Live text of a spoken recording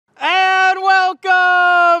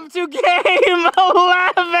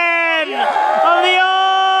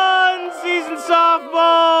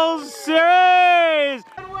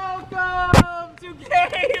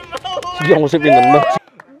You almost hit me in the nuts.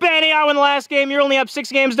 Benny, I win the last game. You're only up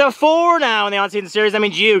 6-4 now in the on-season series. That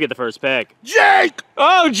means you get the first pick. Jake!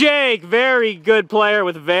 Oh, Jake. Very good player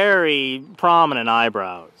with very prominent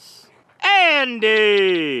eyebrows.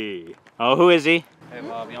 Andy. Oh, who is he? Hey,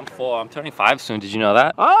 Bobby, I'm 4. I'm turning 5 soon. Did you know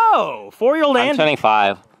that? Oh, 4-year-old Andy. I'm turning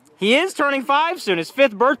 5. He is turning 5 soon. His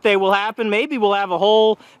 5th birthday will happen. Maybe we'll have a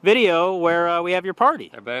whole video where we have your party.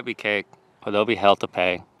 There better be cake, or there'll be hell to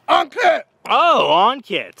pay. On Kit! Oh, on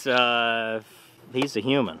Kit. He's a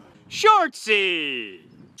human. Shortsy.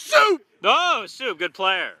 Soup! Oh, Soup, good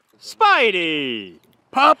player. Spidey.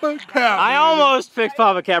 Papa Cap. I almost picked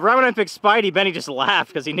Papa Cap. Right when I picked Spidey, Benny just laughed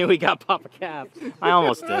because he knew he got Papa Cap. I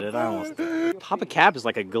almost did it. Papa Cap is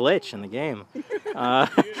like a glitch in the game.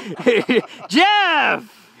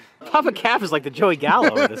 Jeff! Papa Cap is like the Joey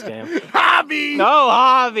Gallo of this game. Javi! No,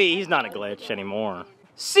 Javi. He's not a glitch anymore.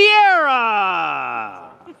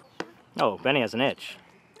 Sierra! Oh, Benny has an itch.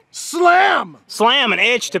 Slam! Slam, an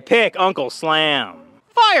itch to pick Uncle Slam.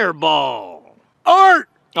 Fireball! Art!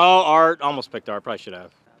 Oh, Art. Almost picked Art. Probably should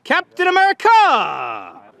have. Captain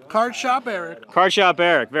America! Card Shop Eric. Card Shop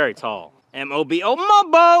Eric. Very tall. M-O-B. Oh,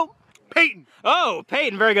 Mumbo! Peyton. Oh,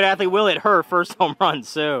 Peyton. Very good athlete. Will hit her first home run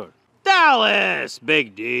soon. Dallas!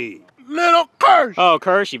 Big D. Little Kirsch. Oh,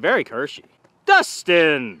 Kershey. Very Kershey.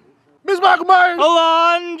 Dustin! Miss Michael Myers.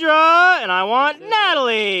 Alondra! And I want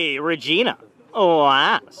Natalie! Regina.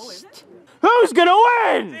 Last. Who's gonna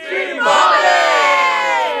win? Team Bobby!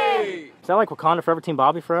 Is that like Wakanda Forever, Team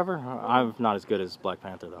Bobby Forever? I'm not as good as Black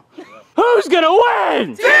Panther, though. Who's gonna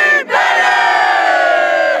win? Team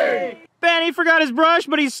Benny! Benny forgot his brush,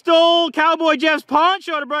 but he stole Cowboy Jeff's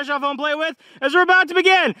poncho to brush off home plate with as we're about to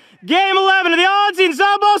begin Game 11 of the Offseason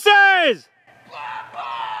Softball Series.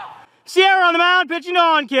 Sierra on the mound, pitching to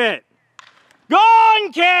On Kit.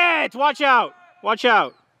 Gone Kit! Watch out. Watch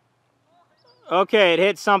out. Okay, it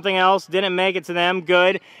hit something else. Didn't make it to them.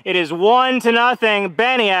 Good. It is 1-0.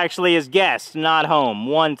 Benny actually is guest, not home.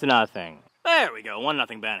 1-0. There we go.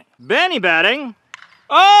 1-0 Benny. Benny batting.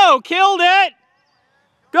 Oh, killed it.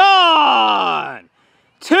 Gone.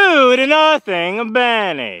 2-0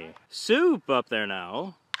 Benny. Soup up there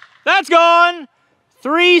now. That's gone.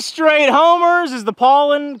 3 straight homers. Is the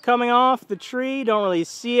pollen coming off the tree? Don't really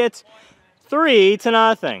see it.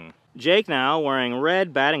 3-0. Jake now wearing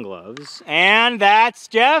red batting gloves. And that's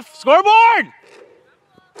Jeff. Scoreboard!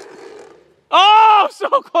 Oh,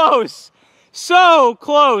 so close. So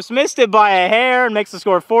close. Missed it by a hair and makes the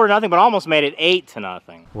score 4-0, but almost made it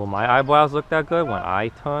 8-0. Will my eyebrows look that good when I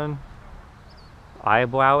turn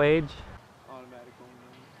eyebrow age?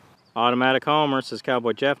 Automatic homer, says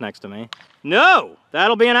Cowboy Jeff next to me. No,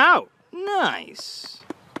 that'll be an out. Nice.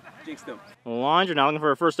 Jinxed him. Alondra now looking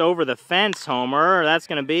for a first over the fence homer. That's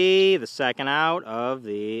going to be the second out of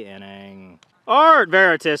the inning. Art, very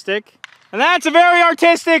artistic. And that's a very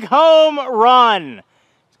artistic home run.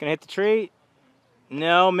 It's going to hit the tree.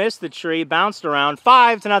 No, missed the tree. Bounced around.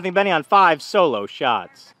 5-0 Benny on 5 solo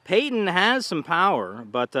shots. Peyton has some power,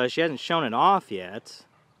 but she hasn't shown it off yet.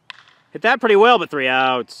 Hit that pretty well, but 3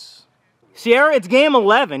 outs. Sierra, it's game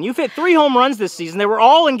 11. You've hit 3 home runs this season. They were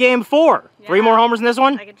all in game 4. Yeah. 3 more homers in this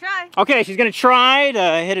one? I can try. Okay, she's going to try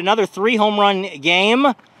to hit another 3 home run game.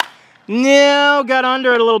 No, got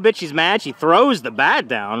under it a little bit. She's mad. She throws the bat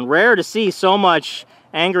down. Rare to see so much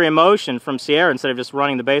angry emotion from Sierra instead of just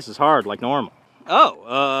running the bases hard like normal.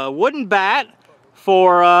 Oh, wooden bat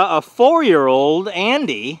for a 4-year-old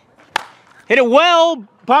Andy. Hit it well.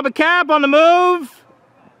 Papa Cap on the move.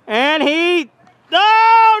 And he...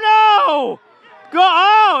 Oh, no!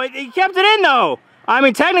 Oh, he kept it in, though. I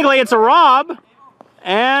mean, technically, it's a rob.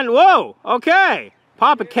 And, whoa, okay.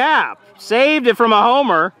 Papa Cap saved it from a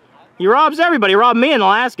homer. He robs everybody. He robbed me in the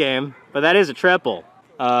last game, but that is a triple.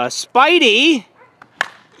 Spidey.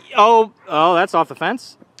 Oh, that's off the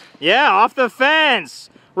fence? Yeah, off the fence.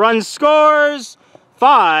 Run scores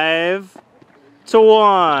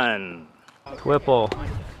 5-1. Whipple.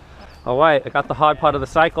 All right, I got the hard part of the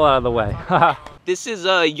cycle out of the way. This is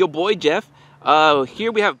your boy Jeff.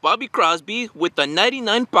 Here we have Bobby Crosby with the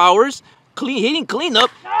 99 powers, hitting cleanup.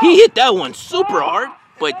 He hit that one super hard,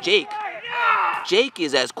 but Jake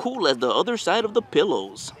is as cool as the other side of the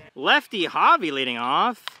pillows. Lefty Javi leading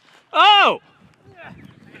off. Oh!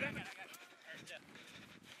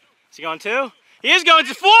 Is he going 2? He is going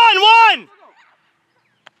to 1-1!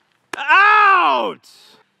 Out!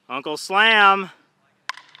 Uncle Slam.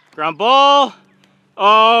 Ground ball.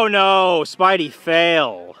 Oh no, Spidey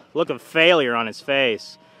fail. Look of failure on his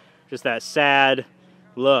face. Just that sad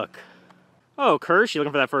look. Oh, Kershey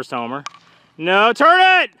looking for that first homer. No,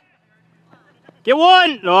 turn it! Get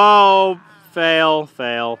one! Oh, fail.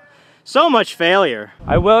 So much failure.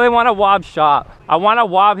 I really want to wob shop. I want to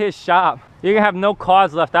wob his shop. You're going to have no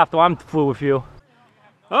cards left after I'm through with you.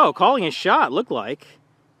 Oh, calling his shot, looked like.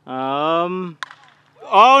 Oh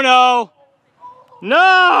no!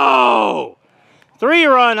 No!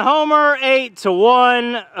 3-run homer,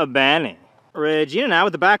 8-1, Benny. Regina now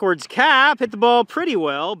with the backwards cap, hit the ball pretty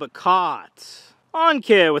well, but caught. On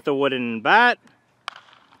kid with the wooden bat.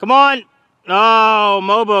 Come on! Oh,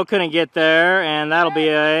 Mobo couldn't get there, and that'll be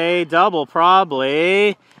a double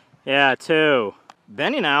probably. Yeah, 2.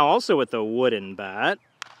 Benny now also with the wooden bat.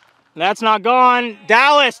 That's not gone.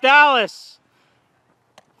 Dallas!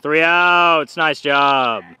 3 outs. Nice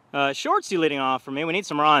job. Shortsy leading off for me. We need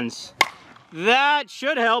some runs. That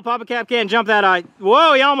should help. Papa Cap can't jump that high.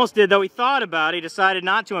 Whoa, he almost did, though. He thought about it. He decided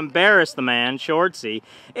not to embarrass the man, Shortsy.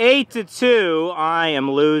 8-2. I am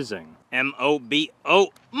losing. M-O-B-O.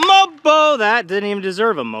 Mobo! That didn't even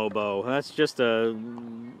deserve a Mobo. That's just a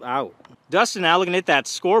out. Dustin now looking at that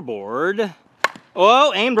scoreboard.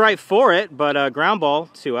 Oh, aimed right for it, but ground ball,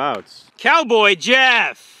 2 outs. Cowboy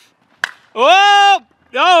Jeff! Oh!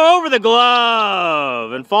 Oh, over the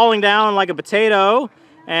glove! And falling down like a potato.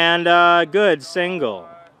 And good single.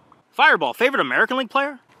 Fireball, favorite American League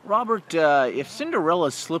player? Robert, if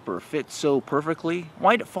Cinderella's slipper fits so perfectly,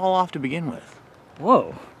 why'd it fall off to begin with?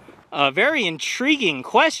 Whoa. A very intriguing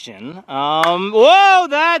question. Whoa,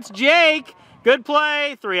 that's Jake! Good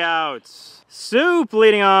play, 3 outs. Soup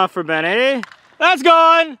leading off for Benny. That's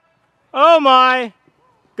gone! Oh my!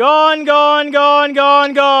 Gone,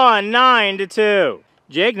 9-2.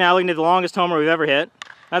 Jake now looking at the longest homer we've ever hit.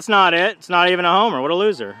 That's not it. It's not even a homer. What a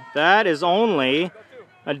loser. That is only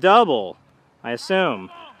a double, I assume.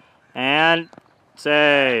 And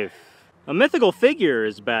save. A mythical figure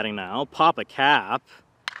is batting now. Papa Cap.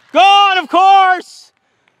 Gone, of course!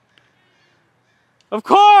 Of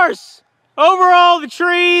course! Over all the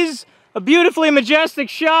trees. A beautifully majestic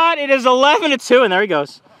shot. It is 11-2, and there he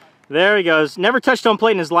goes. There he goes. Never touched home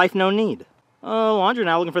plate in his life, no need. Oh, Andre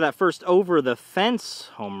now looking for that first over-the-fence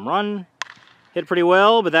home run. Hit pretty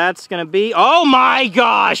well, but that's going to be... Oh, my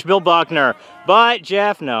gosh, Bill Buckner. But,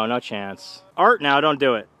 Jeff, no chance. Art now, don't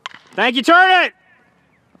do it. Thank you, turn it!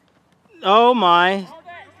 Oh, my.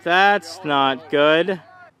 That's not good.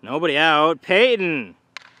 Nobody out. Peyton.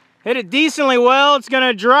 Hit it decently well. It's going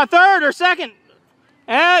to draw third or second.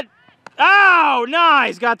 And... Oh,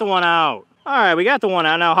 nice. Got the one out. All right, we got the one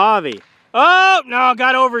out. Now, Javi. Oh, no,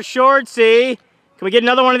 got over Shortsy. Can we get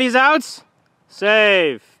another one of these outs?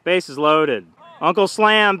 Save. Bases loaded. Uncle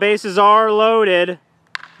Slam, bases are loaded.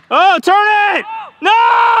 Oh, turn it! No!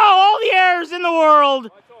 All the errors in the world.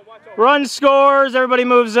 Run scores. Everybody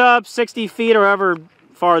moves up 60 feet or however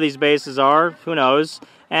far these bases are. Who knows?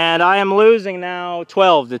 And I am losing now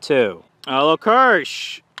 12-2. Hello,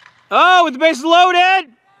 Kirsch. Oh, with the bases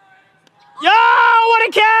loaded. Yo, what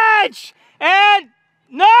a catch! And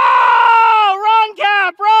no! Run,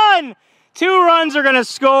 Cap, run! 2 runs are going to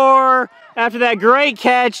score. After that great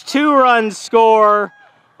catch, 2 runs score.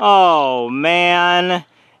 Oh, man.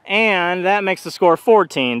 And that makes the score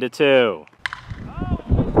 14-2.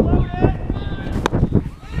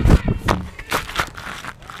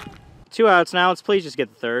 2 outs now. Let's please just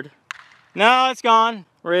get the third. No, it's gone.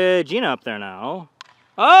 Regina up there now.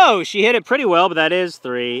 Oh, she hit it pretty well, but that is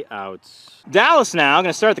 3 outs. Dallas now going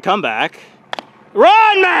to start the comeback.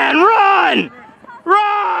 Run, man, run!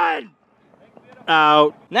 Run!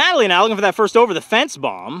 Out. Natalie now looking for that first over-the-fence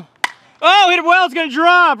bomb. Oh, hit it well. It's going to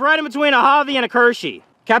drop right in between a Javi and a Kershey.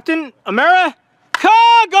 Captain Amera.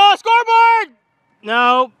 Go, scoreboard!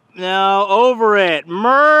 No, over it.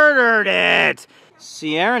 Murdered it.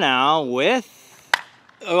 Sierra now with...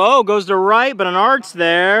 Oh, goes to right, but an Art's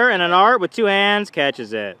there, and an Art with 2 hands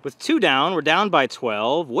catches it. With 2 down, we're down by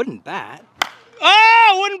 12. Wooden bat.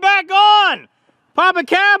 Oh, wooden bat gone! Papa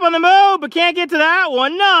Cap on the move, but can't get to that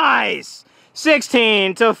one. Nice!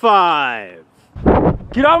 16-5.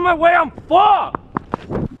 Get out of my way, I'm fucked!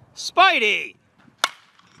 Spidey!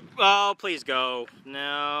 Oh, please go.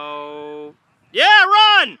 No. Yeah,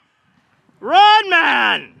 run! Run,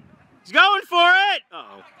 man! He's going for it!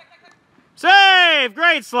 Uh-oh. Save!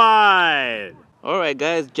 Great slide! All right,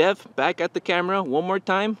 guys. Jeff, back at the camera one more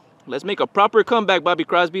time. Let's make a proper comeback, Bobby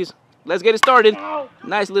Crosby's. Let's get it started.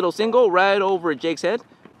 Nice little single right over Jake's head.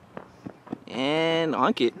 And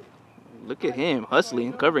hunk it. Look at him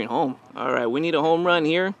hustling, covering home. All right, we need a home run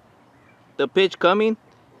here. The pitch coming.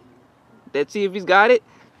 Let's see if he's got it.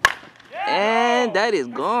 And that is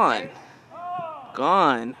gone.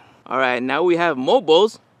 Gone. All right, now we have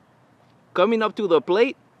Mobos coming up to the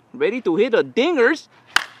plate, ready to hit a dingers.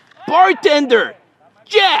 Bartender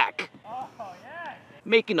Jack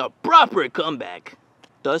making a proper comeback.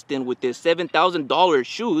 Dustin with his $7,000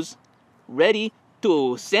 shoes, ready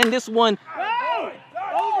to send this one.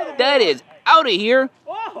 That is out of here.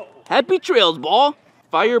 Happy trails, ball.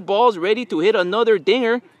 Fireball's ready to hit another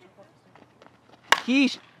dinger.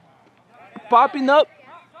 He's popping up.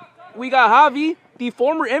 We got Javi, the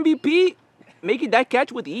former MVP, making that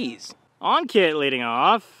catch with ease. On Kit leading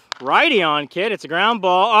off. Righty on Kit. It's a ground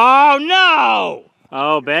ball. Oh, no!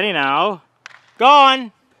 Oh, Benny now.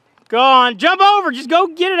 Gone. Gone. Jump over. Just go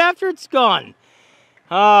get it after it's gone.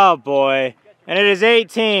 Oh, boy. And it is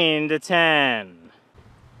 18-10.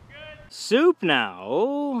 Soup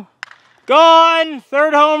now. Gone.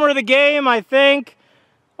 Third homer of the game, I think.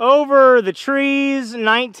 Over the trees,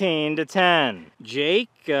 19-10. Jake,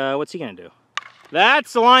 what's he going to do?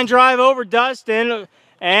 That's the line drive over Dustin.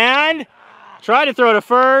 And try to throw to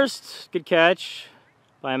first. Good catch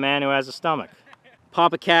by a man who has a stomach.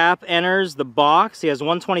 Papa Cap enters the box. He has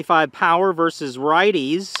 125 power versus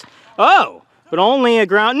righties. Oh, but only a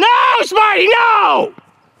ground. No, Spidey, no!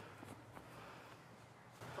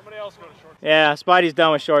 Somebody else go to short. Yeah, Spidey's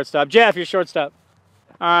done with shortstop. Jeff, you're shortstop.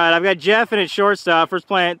 All right, I've got Jeff in at shortstop. First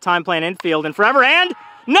time playing infield in forever. And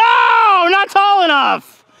no, not tall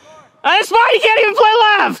enough. And Spidey can't even play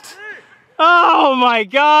left. Oh my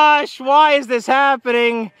gosh, why is this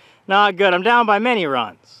happening? Not good. I'm down by many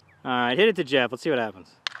runs. All right, hit it to Jeff. Let's see what happens.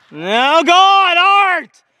 No, gone,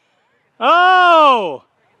 Art! Oh,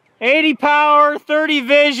 80 power, 30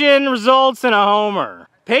 vision results in a homer.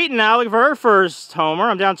 Peyton now looking for her first homer.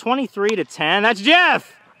 I'm down 23-10. That's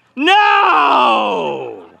Jeff.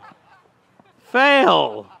 No!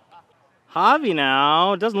 Fail. Javi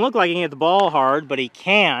now. Doesn't look like he can hit the ball hard, but he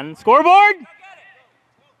can. Scoreboard!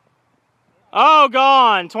 Oh,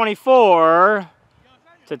 gone. 24-10.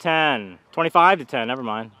 25-10, never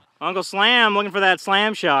mind. Uncle Slam looking for that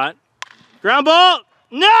slam shot. Ground ball.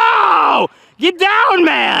 No! Get down,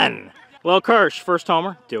 man! Lil Kirsch, first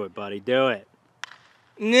homer. Do it, buddy. Do it.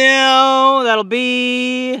 No, that'll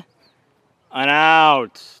be an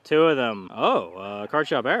out. Two of them. Oh, Card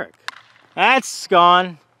Shop Eric. That's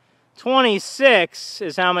gone. 26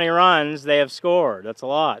 is how many runs they have scored. That's a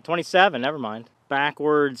lot. 27, never mind.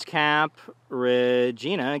 Backwards Cap,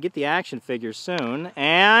 Regina. Get the action figure soon.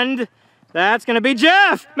 And that's going to be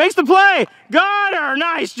Jeff. Makes the play. Got her.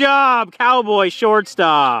 Nice job, Cowboy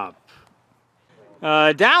shortstop.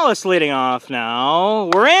 Dallas leading off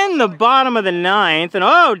now. We're in the bottom of the ninth. And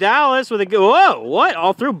oh, Dallas with a good, whoa, what?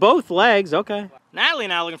 All through both legs. Okay. Natalie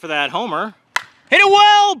now looking for that homer. Hit it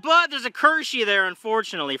well, but there's a Kershey there,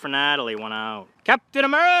 unfortunately, for Natalie. One out. Captain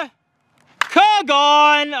America.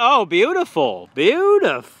 Gone. Oh, beautiful.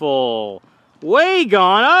 Beautiful. Way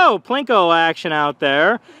gone. Oh, Plinko action out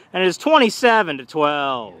there. And it is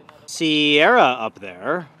 27-12. Sierra up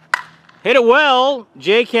there. Hit it well.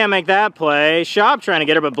 Jay can't make that play. Shop trying to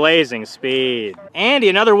get her, but blazing speed. Andy,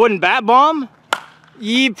 another wooden bat bomb?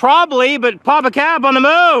 Probably, but Papa Cap on the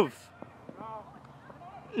move.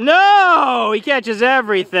 No, he catches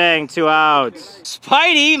everything. 2 outs.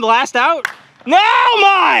 Spidey, last out. No,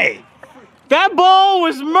 my! That ball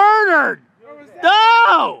was murdered.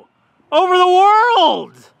 No! Over the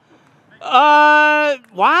world.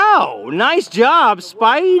 Wow. Nice job,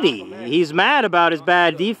 Spidey. He's mad about his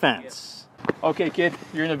bad defense. Okay, kid,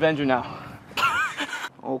 you're an Avenger now.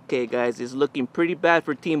 Okay, guys, it's looking pretty bad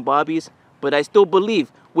for Team Bobby's, but I still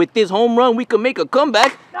believe with this home run we can make a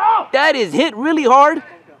comeback. No! That is hit really hard,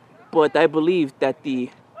 but I believe that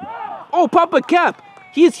the... Oh, Papa Cap!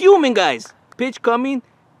 He's human, guys! Pitch coming.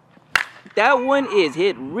 That one is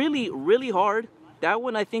hit really, really hard. That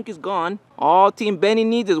one I think is gone. All Team Benny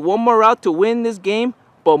needs is one more out to win this game,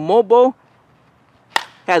 but Mobo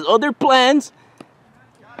has other plans.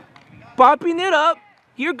 Popping it up.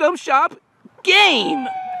 Here comes Shop. Game!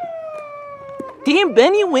 Team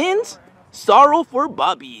Benny wins. Sorrow for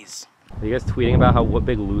Bobbies. Are you guys tweeting about what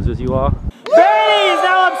big losers you are? Benny is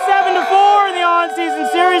now up 7-4 in the on-season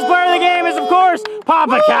series. Player of the game is, of course,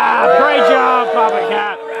 Papa Cap. Great job, Papa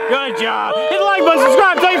Cap. Good job. Hit the like button,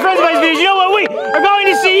 subscribe, tell your friends about this video. You know what? We are going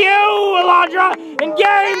to see you, Alondra, in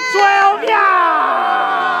Game 12. Yeah!